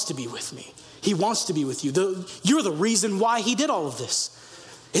 He wants to be with me. He wants to be with you. You're the reason why he did all of this,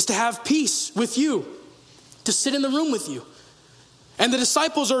 is to have peace with you, to sit in the room with you. And the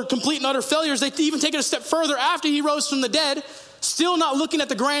disciples are complete and utter failures. They even take it a step further after he rose from the dead, still not looking at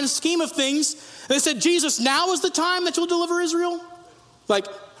the grand scheme of things. They said, Jesus, now is the time that you'll deliver Israel? Like,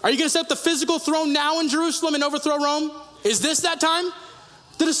 are you going to set up the physical throne now in Jerusalem and overthrow Rome? Is this that time?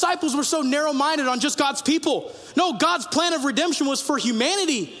 The disciples were so narrow-minded on just God's people. No, God's plan of redemption was for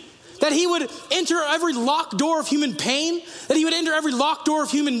humanity. That he would enter every locked door of human pain. That he would enter every locked door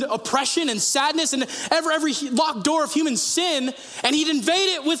of human oppression and sadness. And every locked door of human sin. And he'd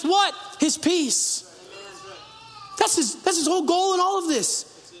invade it with what? His peace. That's his whole goal in all of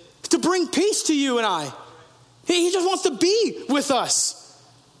this. To bring peace to you and I. He just wants to be with us.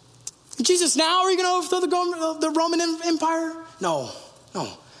 Jesus, now are you going to overthrow the Roman Empire? No.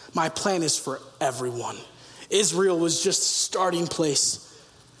 My plan is for everyone. Israel was just a starting place.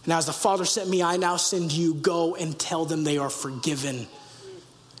 And as the Father sent me, I now send you. Go and tell them they are forgiven.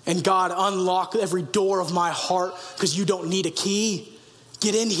 And God, unlock every door of my heart because you don't need a key.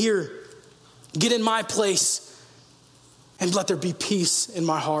 Get in here. Get in my place. And let there be peace in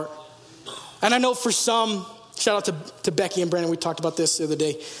my heart. And I know for some, shout out to Becky and Brandon. We talked about this the other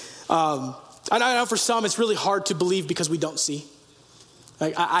day. I know for some it's really hard to believe because we don't see.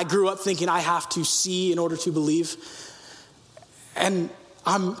 Like I grew up thinking I have to see in order to believe. And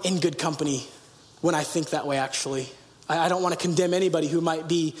I'm in good company when I think that way, actually. I don't want to condemn anybody who might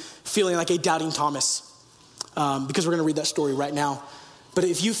be feeling like a doubting Thomas because we're going to read that story right now. But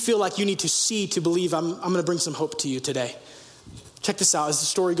if you feel like you need to see to believe, I'm going to bring some hope to you today. Check this out as the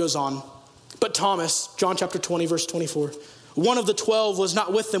story goes on. But Thomas, John chapter 20, verse 24, one of the 12 was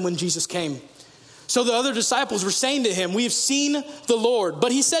not with them when Jesus came. So the other disciples were saying to him, we have seen the Lord.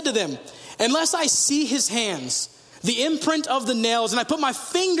 But he said to them, unless I see his hands, the imprint of the nails, and I put my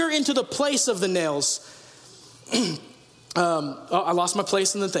finger into the place of the nails. I lost my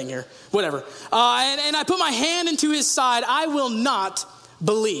place in the thing here. Whatever. And I put my hand into his side, I will not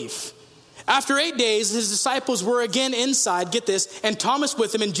believe. After 8 days, his disciples were again inside, get this, and Thomas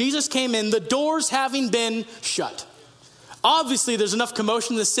with him, and Jesus came in, the doors having been shut. Obviously, there's enough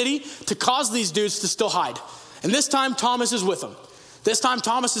commotion in the city to cause these dudes to still hide. And this time, Thomas is with them. This time,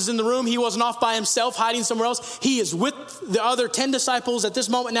 Thomas is in the room. He wasn't off by himself, hiding somewhere else. He is with the other 10 disciples at this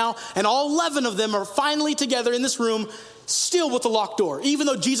moment now, and all 11 of them are finally together in this room, still with the locked door, even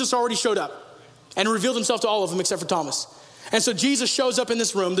though Jesus already showed up and revealed himself to all of them except for Thomas. And so Jesus shows up in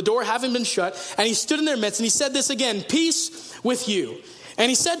this room, the door having been shut, and he stood in their midst, and he said this again, peace with you. And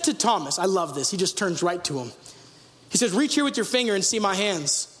he said to Thomas, I love this, he just turns right to him. He says, reach here with your finger and see my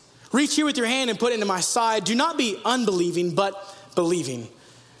hands. Reach here with your hand and put it into my side. Do not be unbelieving, but believing.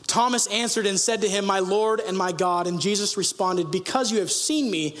 Thomas answered and said to him, my Lord and my God. And Jesus responded, because you have seen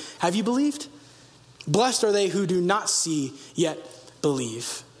me, have you believed? Blessed are they who do not see, yet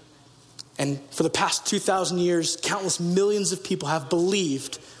believe. And for the past 2,000 years, countless millions of people have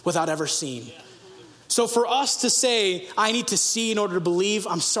believed without ever seeing. So for us to say, I need to see in order to believe,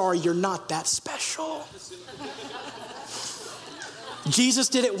 I'm sorry, you're not that special. Jesus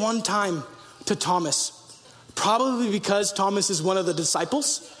did it one time to Thomas, probably because Thomas is one of the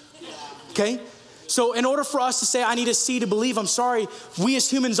disciples. Okay? So in order for us to say, I need to see to believe, I'm sorry, we as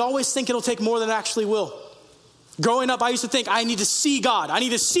humans always think it'll take more than it actually will. Growing up, I used to think I need to see God. I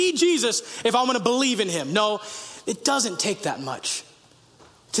need to see Jesus if I'm going to believe in him. No, it doesn't take that much.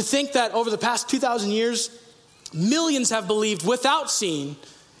 To think that over the past 2,000 years, millions have believed without seeing,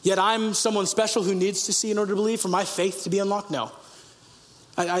 yet I'm someone special who needs to see in order to believe for my faith to be unlocked? No.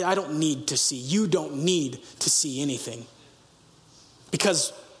 I don't need to see. You don't need to see anything.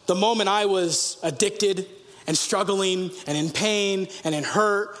 Because the moment I was addicted and struggling and in pain and in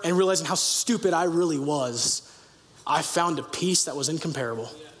hurt and realizing how stupid I really was, I found a peace that was incomparable.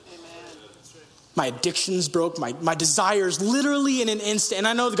 My addictions broke, my desires literally in an instant. And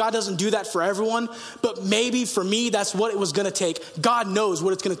I know that God doesn't do that for everyone, but maybe for me, that's what it was going to take. God knows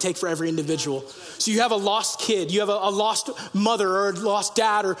what it's going to take for every individual. So you have a lost kid, you have a lost mother or a lost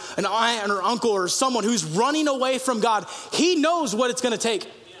dad or an aunt or uncle or someone who's running away from God. He knows what it's going to take.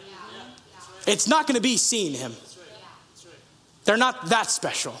 It's not going to be seeing him. They're not that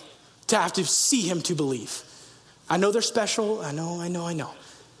special to have to see him to believe. I know they're special. I know.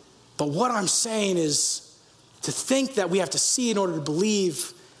 But what I'm saying is, To think that we have to see in order to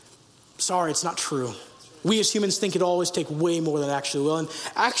believe, sorry, it's not true. We as humans think it'll always take way more than it actually will. And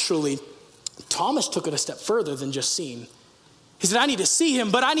actually, Thomas took it a step further than just seeing. He said, I need to see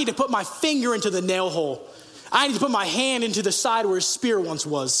him, but I need to put my finger into the nail hole. I need to put my hand into the side where his spear once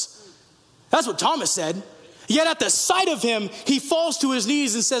was. That's what Thomas said. Yet at the sight of him, he falls to his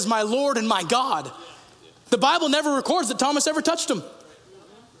knees and says, my Lord and my God. The Bible never records that Thomas ever touched him.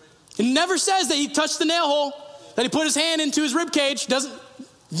 It never says that he touched the nail hole, that he put his hand into his rib cage.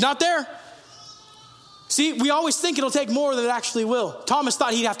 Not there. See, we always think it'll take more than it actually will. Thomas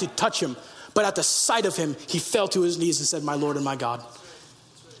thought he'd have to touch him, but at the sight of him, he fell to his knees and said, my Lord and my God.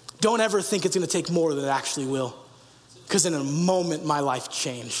 Don't ever think it's going to take more than it actually will, because in a moment, my life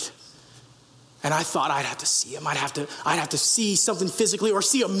changed. And I thought I'd have to see him. I'd have to see something physically or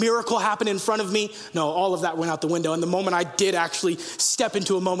see a miracle happen in front of me. No, all of that went out the window. And the moment I did actually step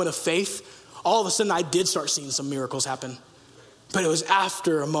into a moment of faith, all of a sudden I did start seeing some miracles happen. But it was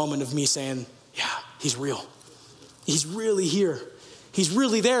after a moment of me saying, yeah, he's real. He's really here. He's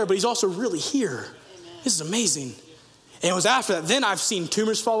really there, but he's also really here. Amen. This is amazing. And it was after that. Then I've seen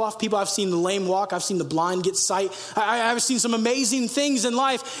tumors fall off people. I've seen the lame walk. I've seen the blind get sight. I've seen some amazing things in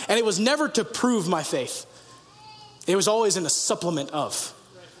life. And it was never to prove my faith. It was always in a supplement of.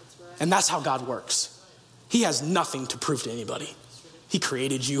 And that's how God works. He has nothing to prove to anybody. He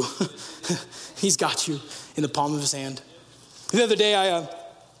created you. He's got you in the palm of his hand. The other day,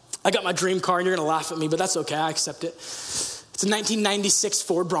 I got my dream car, and you're going to laugh at me, but that's okay. I accept it. It's a 1996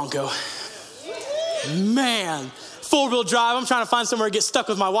 Ford Bronco. Man. 4-wheel drive. I'm trying to find somewhere to get stuck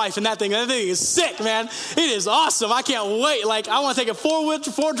with my wife and that thing is sick, man. It is awesome. I can't wait. Like, I want to take a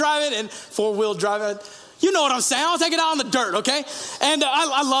 4-wheel drive it. You know what I'm saying. I'll take it out on the dirt, okay? And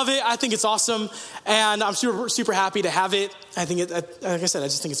I love it. I think it's awesome. And I'm super, super happy to have it. I think like I said, I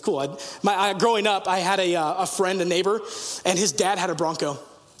just think it's cool. Growing up, I had a friend, a neighbor, and his dad had a Bronco.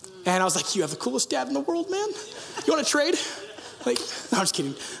 And I was like, you have the coolest dad in the world, man. You want to trade? Like, no, I'm just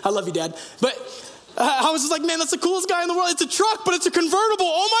kidding. I love you, Dad. But I was just like, man, that's the coolest guy in the world. It's a truck, but it's a convertible.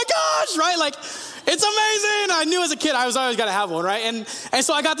 Oh my gosh, right? Like, it's amazing. I knew as a kid I was always got to have one, right? And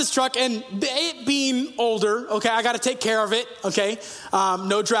so I got this truck, and it being older, okay, I got to take care of it, okay?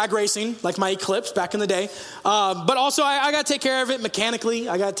 No drag racing like my Eclipse back in the day. But also I got to take care of it mechanically.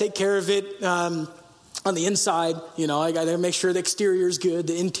 I got to take care of it on the inside. You know, I got to make sure the exterior is good,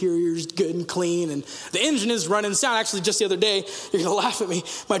 the interior is good and clean, and the engine is running sound. Actually, just the other day, you're going to laugh at me.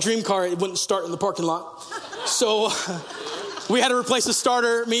 My dream car, it wouldn't start in the parking lot. So we had to replace the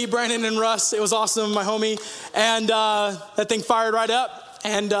starter, me, Brandon, and Russ. It was awesome, my homie. And that thing fired right up,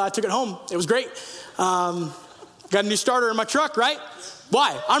 and I took it home. It was great. Got a new starter in my truck, right?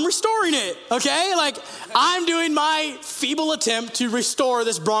 Why? I'm restoring it, okay? Like, I'm doing my feeble attempt to restore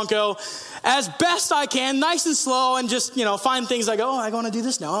this Bronco as best I can, nice and slow, and just, find things I go, oh, I want to do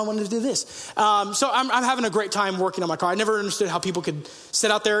this now. I want to do this. So I'm having a great time working on my car. I never understood how people could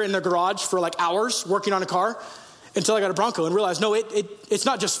sit out there in their garage for like hours working on a car until I got a Bronco and realized, no, it's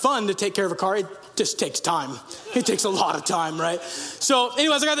not just fun to take care of a car. It just takes time. It takes a lot of time, right? So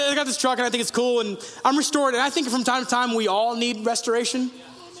anyways, I got this truck, and I think it's cool, and I'm restored. And I think from time to time, we all need restoration.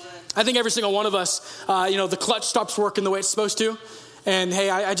 I think every single one of us, the clutch stops working the way it's supposed to. And hey,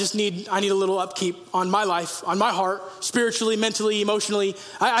 I need a little upkeep on my life, on my heart, spiritually, mentally, emotionally.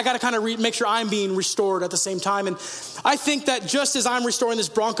 I got to kind of make sure I'm being restored at the same time. And I think that just as I'm restoring this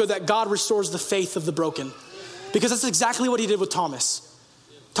Bronco, that God restores the faith of the broken. Because that's exactly what he did with Thomas.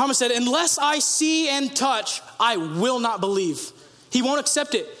 Thomas said, unless I see and touch, I will not believe. He won't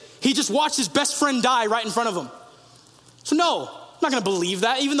accept it. He just watched his best friend die right in front of him. So no, I'm not going to believe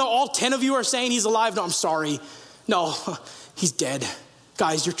that. Even though all 10 of you are saying he's alive, no, I'm sorry. No, he's dead.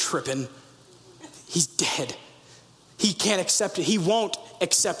 Guys, you're tripping. He's dead. He can't accept it. He won't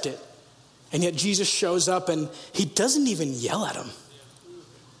accept it. And yet Jesus shows up, and he doesn't even yell at him.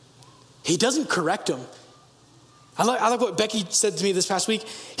 He doesn't correct him. I like what Becky said to me this past week.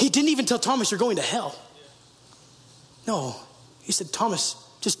 He didn't even tell Thomas, you're going to hell. No, he said, Thomas,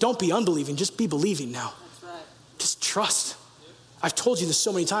 just don't be unbelieving. Just be believing now. That's right. Just trust. I've told you this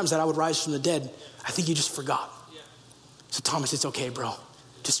so many times that I would rise from the dead. I think you just forgot. So Thomas, it's okay, bro.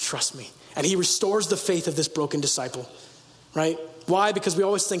 Just trust me. And he restores the faith of this broken disciple, right? Why? Because we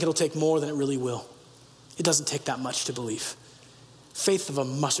always think it'll take more than it really will. It doesn't take that much to believe. Faith of a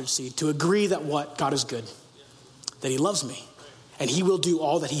mustard seed, to agree that what? God is good, that he loves me, and he will do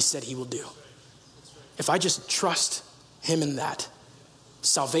all that he said he will do. If I just trust him in that,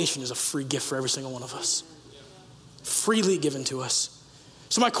 salvation is a free gift for every single one of us. Freely given to us.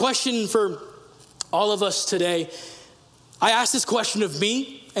 So my question for all of us today, I ask this question of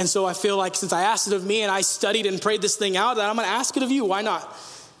me, And so I feel like since I asked it of me and I studied and prayed this thing out, that I'm going to ask it of you. Why not?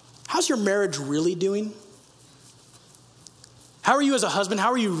 How's your marriage really doing? How are you as a husband?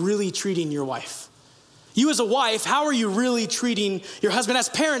 How are you really treating your wife? You as a wife, how are you really treating your husband? As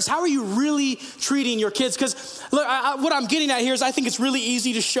parents, how are you really treating your kids? Because look, what I'm getting at here is I think it's really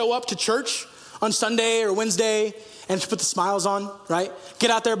easy to show up to church on Sunday or Wednesday and to put the smiles on, right?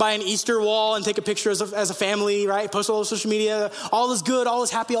 Get out there by an Easter wall and take a picture as a family, right? Post it all over social media. All is good, all is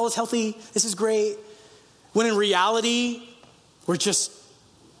happy, all is healthy. This is great. When in reality, we're just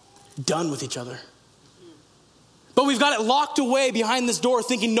done with each other. But we've got it locked away behind this door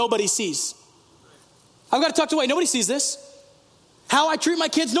thinking nobody sees. I've got it tucked away. Nobody sees this. How I treat my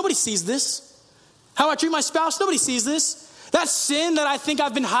kids, nobody sees this. How I treat my spouse, nobody sees this. That sin that I think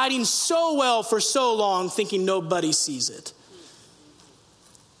I've been hiding so well for so long, thinking nobody sees it.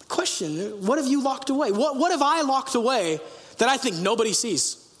 Question, what have you locked away? What have I locked away that I think nobody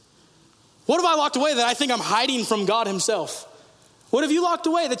sees? What have I locked away that I think I'm hiding from God himself? What have you locked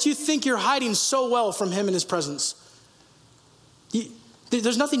away that you think you're hiding so well from him in his presence?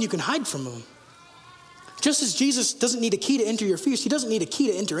 There's nothing you can hide from him. Just as Jesus doesn't need a key to enter your fears, he doesn't need a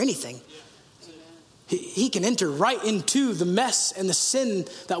key to enter anything. He can enter right into the mess and the sin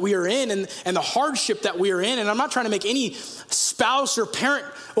that we are in and the hardship that we are in. And I'm not trying to make any spouse or parent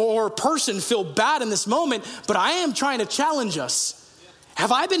or person feel bad in this moment, but I am trying to challenge us.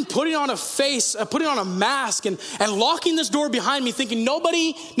 Have I been putting on a face, putting on a mask and locking this door behind me thinking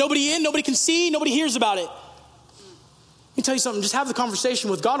nobody in, nobody can see, nobody hears about it? Let me tell you something, just have the conversation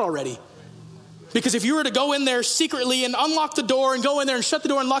with God already. Because if you were to go in there secretly and unlock the door and go in there and shut the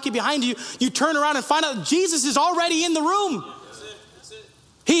door and lock it behind you, you turn around and find out Jesus is already in the room. That's it.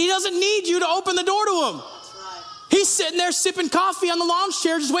 He doesn't need you to open the door to him. Right. He's sitting there sipping coffee on the lounge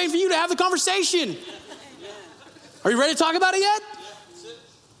chair just waiting for you to have the conversation. Are you ready to talk about it yet?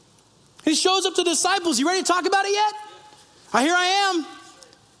 He shows up to the disciples. You ready to talk about it yet? Here I am.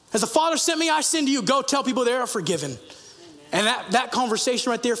 As the Father sent me, I send you. Go tell people they are forgiven. And that conversation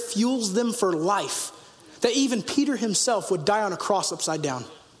right there fuels them for life. That even Peter himself would die on a cross upside down.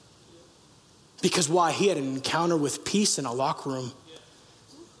 Because why? He had an encounter with peace in a locker room.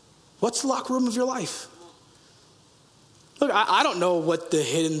 What's the locker room of your life? Look, I don't know what the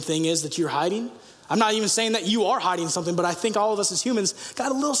hidden thing is that you're hiding. I'm not even saying that you are hiding something, but I think all of us as humans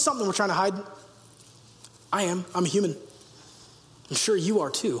got a little something we're trying to hide. I'm a human. I'm sure you are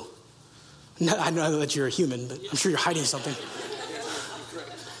too. I know that you're a human, but I'm sure you're hiding something.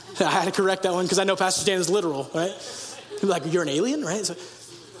 I had to correct that one because I know Pastor Stan is literal, right? He'd be like, you're an alien, right? So,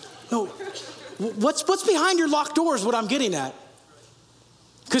 no, what's behind your locked doors, what I'm getting at?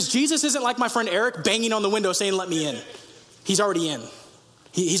 Because Jesus isn't like my friend Eric banging on the window saying, let me in. He's already in.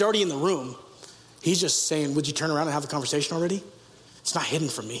 He's already in the room. He's just saying, would you turn around and have a conversation already? It's not hidden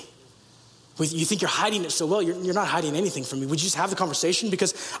from me. You think you're hiding it so well. You're not hiding anything from me. Would you just have the conversation?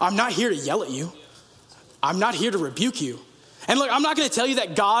 Because I'm not here to yell at you. I'm not here to rebuke you. And look, I'm not going to tell you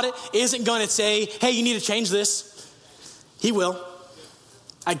that God isn't going to say, hey, you need to change this. He will.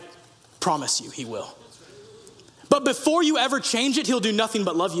 I promise you, he will. But before you ever change it, he'll do nothing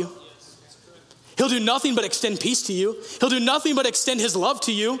but love you. He'll do nothing but extend peace to you. He'll do nothing but extend his love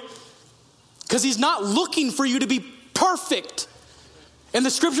to you. Because he's not looking for you to be perfect. And the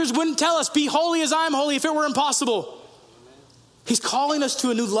scriptures wouldn't tell us, be holy as I am holy, if it were impossible. He's calling us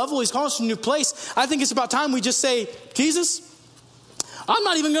to a new level. He's calling us to a new place. I think it's about time we just say, Jesus, I'm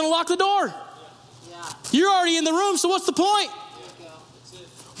not even going to lock the door. You're already in the room, so what's the point?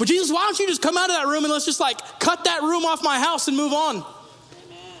 Well, Jesus, why don't you just come out of that room and let's just cut that room off my house and move on.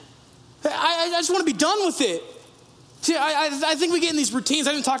 I just want to be done with it. See, I think we get in these routines.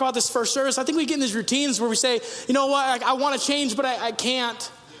 I didn't talk about this first service. I think we get in these routines where we say, you know what, I want to change, but I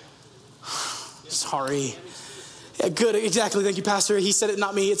can't. Sorry. Yeah, good, exactly. Thank you, Pastor. He said it,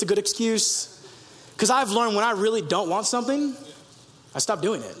 not me. It's a good excuse. Because I've learned when I really don't want something, I stop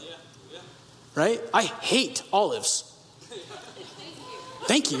doing it. Right? I hate olives.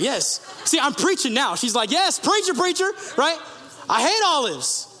 Thank you, yes. See, I'm preaching now. She's like, yes, preacher, right? I hate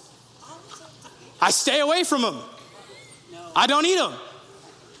olives. I stay away from them. I don't eat them.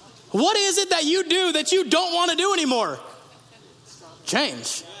 What is it that you do that you don't want to do anymore?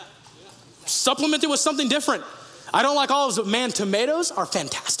 Change. Supplement it with something different. I don't like olives, but man, tomatoes are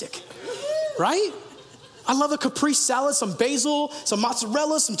fantastic. Right? I love a caprese salad, some basil, some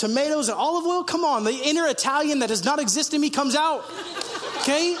mozzarella, some tomatoes, and olive oil. Come on, the inner Italian that does not exist in me comes out.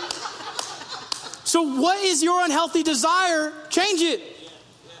 Okay? So what is your unhealthy desire? Change it.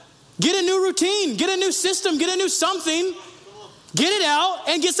 Get a new routine. Get a new system. Get a new something. Get it out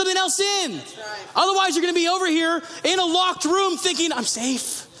and get something else in. That's right. Otherwise, you're going to be over here in a locked room thinking, I'm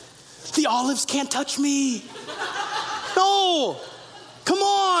safe. The olives can't touch me. No. Come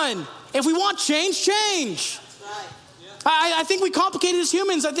on. If we want change, change. I think we complicate it as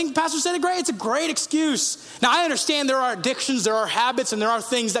humans. I think Pastor said it great. It's a great excuse. Now, I understand there are addictions, there are habits, and there are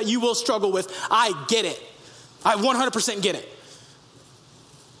things that you will struggle with. I get it. I 100% get it.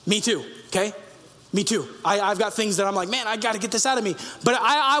 Me too, okay? Me too. I've got things that I'm like, man, I got to get this out of me. But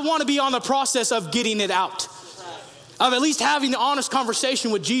I want to be on the process of getting it out. Of at least having the honest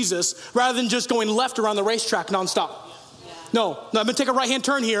conversation with Jesus rather than just going left around the racetrack nonstop. No, I'm going to take a right-hand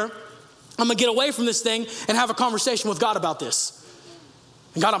turn here. I'm going to get away from this thing and have a conversation with God about this.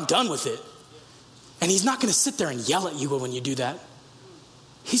 And God, I'm done with it. And he's not going to sit there and yell at you when you do that.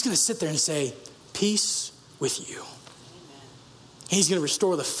 He's going to sit there and say, peace with you. He's going to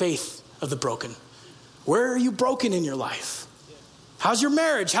restore the faith of the broken. Where are you broken in your life? How's your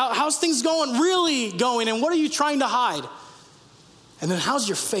marriage? How's things going, really going? And what are you trying to hide? And then how's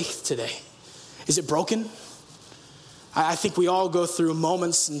your faith today? Is it broken? I think we all go through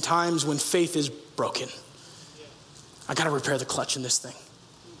moments and times when faith is broken. I got to repair the clutch in this thing.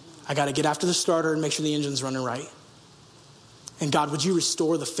 I got to get after the starter and make sure the engine's running right. And God, would you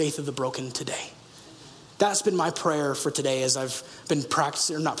restore the faith of the broken today? That's been my prayer for today as I've been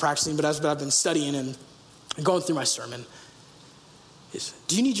practicing, or not practicing, but as I've been studying and going through my sermon.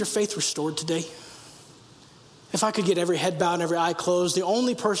 Do you need your faith restored today? If I could get every head bowed and every eye closed, the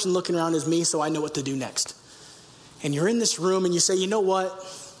only person looking around is me, so I know what to do next. And you're in this room and you say, you know what?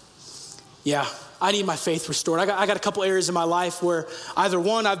 Yeah, I need my faith restored. I got a couple areas in my life where either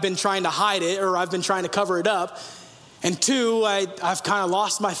one, I've been trying to hide it or I've been trying to cover it up. And two, I've kind of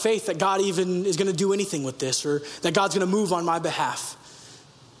lost my faith that God even is going to do anything with this or that God's going to move on my behalf.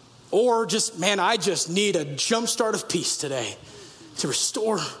 Or just, man, I just need a jump start of peace today to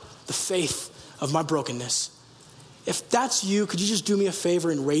restore the faith of my brokenness. If that's you, could you just do me a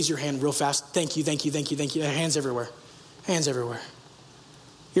favor and raise your hand real fast? Thank you, thank you, thank you, thank you. Hands everywhere. Hands everywhere.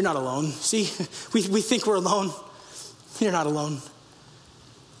 You're not alone. See, we think we're alone. You're not alone.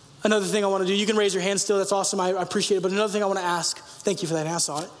 Another thing I want to do, you can raise your hand still. That's awesome. I appreciate it. But another thing I want to ask, thank you for that. I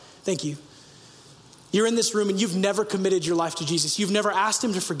saw it. Thank you. You're in this room and you've never committed your life to Jesus. You've never asked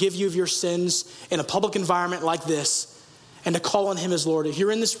him to forgive you of your sins in a public environment like this and to call on him as Lord. If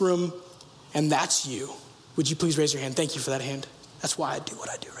you're in this room and that's you, would you please raise your hand? Thank you for that hand. That's why I do what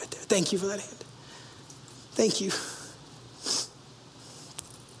I do right there. Thank you for that hand. Thank you.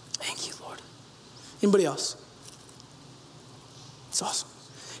 Thank you, Lord. Anybody else? It's awesome.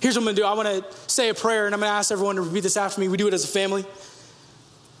 Here's what I'm going to do. I want to say a prayer, and I'm going to ask everyone to repeat this after me. We do it as a family.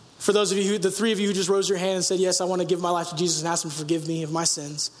 For those of you, the three of you who just rose your hand and said, yes, I want to give my life to Jesus and ask him to forgive me of my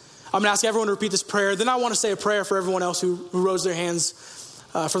sins. I'm going to ask everyone to repeat this prayer. Then I want to say a prayer for everyone else who rose their hands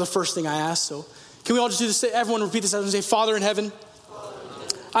for the first thing I asked. So can we all just do this? Everyone repeat this after me. Say, Father in heaven,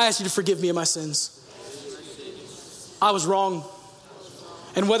 I ask you to forgive me of my sins. I was wrong.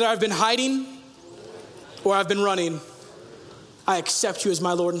 And whether I've been hiding or I've been running, I accept you as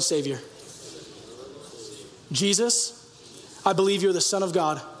my Lord and Savior. Jesus, I believe you're the Son of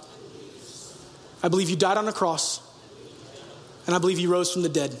God. I believe you died on the cross. And I believe you rose from the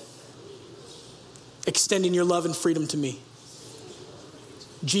dead, extending your love and freedom to me.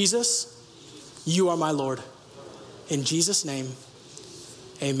 Jesus, you are my Lord. In Jesus' name,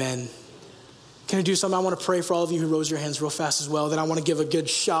 amen. Can I do something? I want to pray for all of you who rose your hands real fast as well. Then I want to give a good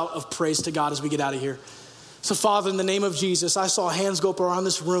shout of praise to God as we get out of here. So Father, in the name of Jesus, I saw hands go up around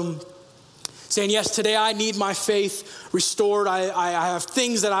this room saying, yes, today I need my faith restored. I have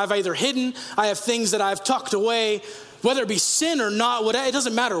things that I've either hidden. I have things that I've tucked away, whether it be sin or not, it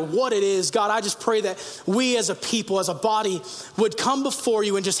doesn't matter what it is. God, I just pray that we as a people, as a body, would come before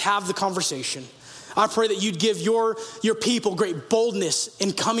you and just have the conversation. I pray that you'd give your people great boldness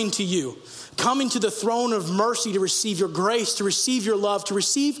in coming to you, coming to the throne of mercy to receive your grace, to receive your love, to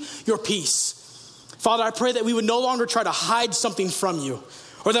receive your peace. Father, I pray that we would no longer try to hide something from you,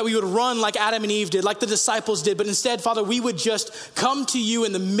 or that we would run like Adam and Eve did, like the disciples did. But instead, Father, we would just come to you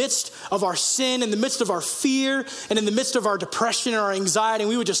in the midst of our sin, in the midst of our fear, and in the midst of our depression and our anxiety. And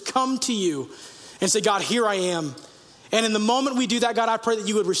we would just come to you and say, God, here I am. And in the moment we do that, God, I pray that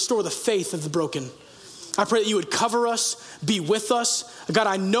you would restore the faith of the broken. I pray that you would cover us, be with us. God,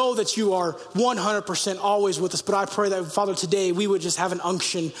 I know that you are 100% always with us, but I pray that, Father, today we would just have an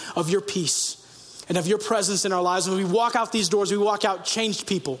unction of your peace and of your presence in our lives. When we walk out these doors, we walk out changed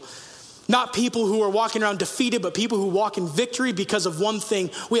people. Not people who are walking around defeated, but people who walk in victory because of one thing.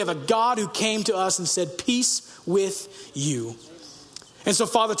 We have a God who came to us and said, peace with you. And so,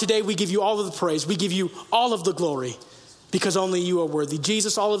 Father, today we give you all of the praise. We give you all of the glory. because only you are worthy.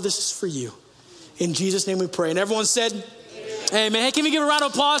 Jesus, all of this is for you. In Jesus' name we pray. And everyone said, amen. Hey, can we give a round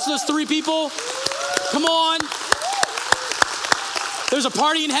of applause to those 3 people? Come on. There's a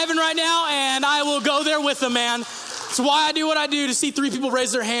party in heaven right now, and I will go there with them, man. It's why I do what I do. To see 3 people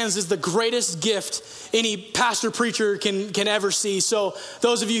raise their hands is the greatest gift any pastor, preacher can ever see. So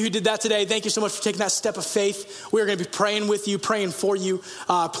those of you who did that today, thank you so much for taking that step of faith. We're going to be praying with you, praying for you.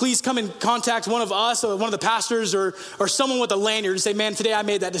 Please come in contact one of us or one of the pastors or someone with a lanyard and say, man, today I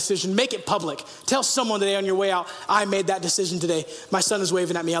made that decision. Make it public. Tell someone today on your way out, I made that decision today. My son is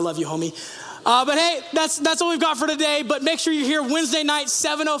waving at me. I love you, homie. But hey, that's all we've got for today. But make sure you're here Wednesday night,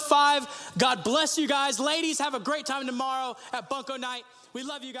 7:05. God bless you guys. Ladies, have a great time tomorrow at Bunko Night. We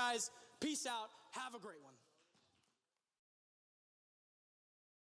love you guys. Peace out. Have a great one.